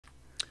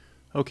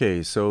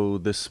Okay, so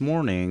this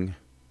morning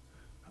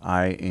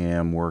I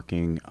am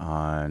working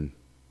on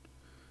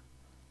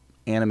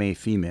anime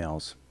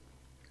females.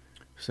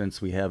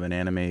 Since we have an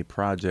anime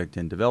project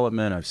in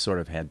development, I've sort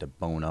of had to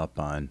bone up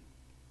on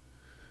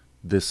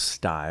this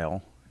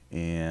style,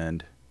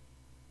 and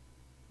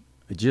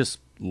I just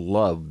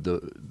love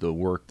the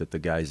work that the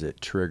guys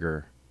at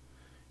Trigger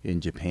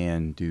in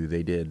Japan do.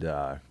 They did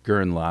Gurren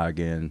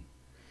Lagann,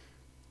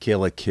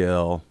 Kill a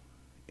Kill.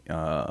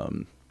 I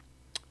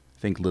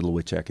think Little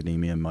Witch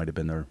Academia might have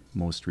been their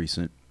most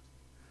recent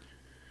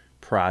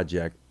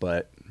project,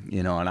 but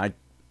and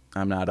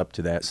I'm not up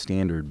to that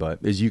standard.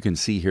 But as you can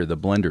see here, the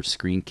Blender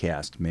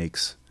screencast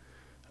makes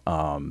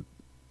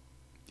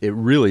it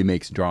really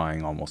makes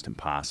drawing almost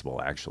impossible,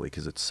 actually,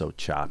 because it's so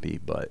choppy.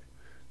 But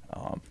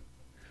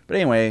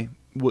anyway,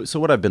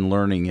 so what I've been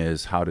learning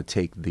is how to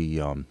take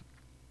the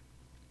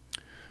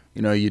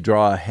you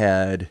draw a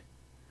head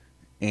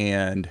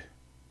and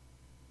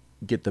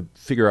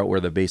figure out where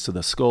the base of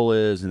the skull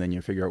is, and then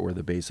you figure out where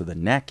the base of the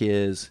neck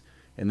is,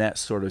 and that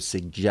sort of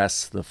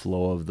suggests the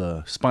flow of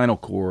the spinal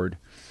cord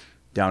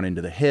down into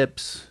the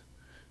hips.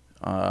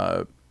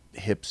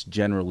 Hips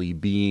generally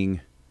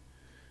being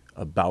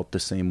about the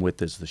same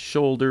width as the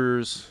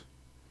shoulders.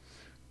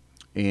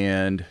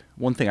 And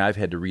one thing I've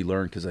had to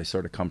relearn, because I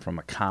sort of come from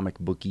a comic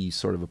booky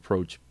sort of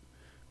approach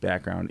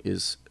background,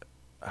 is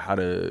how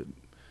to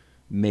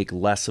make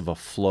less of a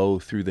flow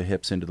through the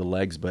hips into the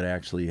legs, but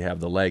actually have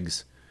the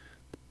legs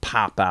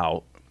pop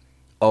out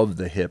of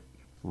the hip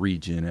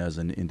region as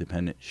an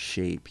independent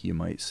shape, you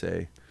might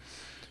say.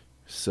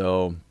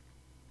 So,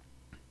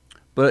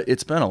 but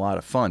it's been a lot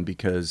of fun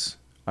because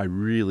I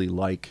really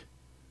like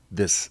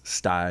this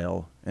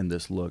style and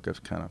this look.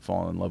 I've kind of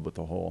fallen in love with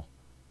the whole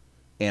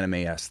anime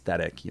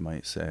aesthetic, you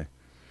might say.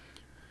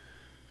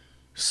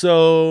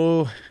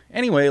 So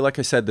anyway, like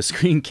I said, the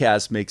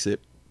screencast makes it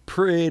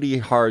pretty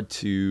hard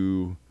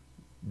to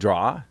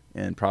draw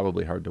and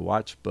probably hard to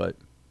watch, but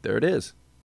there it is.